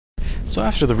So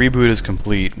after the reboot is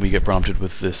complete, we get prompted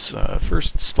with this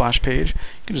first splash page.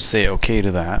 You can just say OK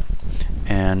to that,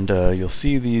 and you'll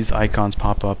see these icons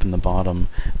pop up in the bottom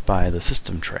by the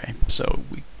system tray. So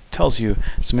it tells you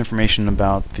some information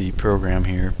about the program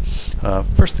here.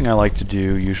 First thing I like to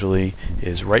do usually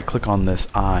is right-click on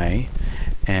this eye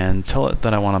and tell it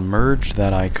that I want to merge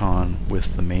that icon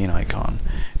with the main icon.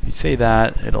 If you say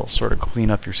that, it'll sort of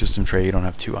clean up your system tray. You don't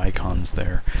have two icons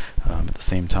there at the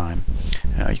same time.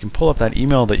 You can pull up that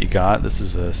email that you got. This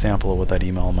is a sample of what that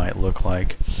email might look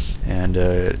like, and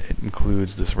it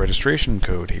includes this registration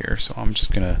code here. So I'm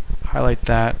just going to highlight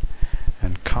that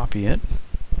and copy it.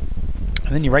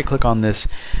 And then you right-click on this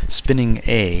spinning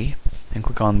A and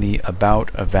click on the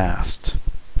About Avast.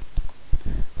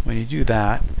 When you do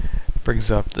that, it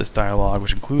brings up this dialog,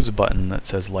 which includes a button that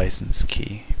says License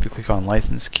Key. If you click on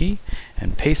License Key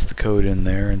and paste the code in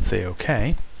there and say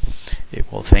OK,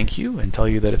 it will thank you and tell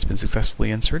you that it's been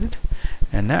successfully inserted.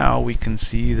 And now we can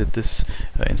see that this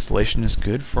installation is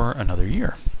good for another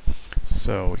year.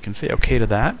 So we can say OK to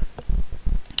that,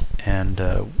 and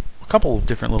a couple of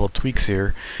different little tweaks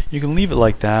here. You can leave it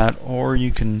like that, or you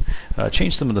can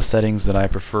change some of the settings that I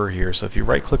prefer here. So if you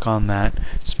right click on that,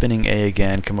 spinning A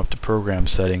again, come up to Program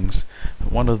Settings.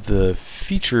 One of the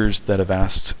features that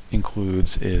Avast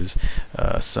includes is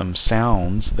some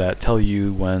sounds that tell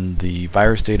you when the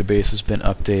virus database has been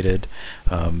updated,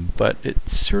 but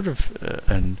it's sort of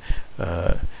an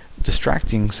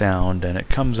distracting sound, and it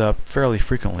comes up fairly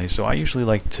frequently, so I usually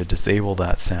like to disable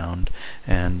that sound.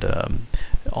 And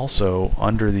also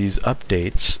under these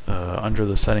updates, under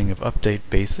the setting of Update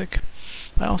Basic,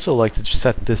 I also like to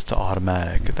set this to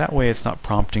automatic. That way it's not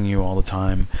prompting you all the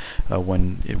time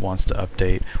when it wants to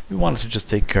update. We want it to just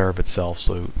take care of itself,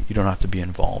 so you don't have to be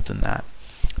involved in that.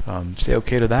 Say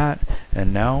OK to that,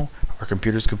 and now our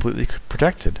computer is completely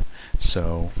protected.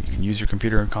 So you can use your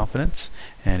computer in confidence.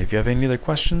 And if you have any other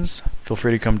questions, feel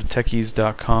free to come to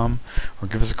TechEase.com or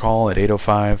give us a call at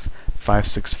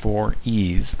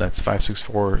 805-564-EASE. That's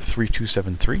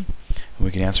 564-3273, and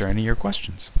we can answer any of your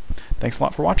questions. Thanks a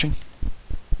lot for watching.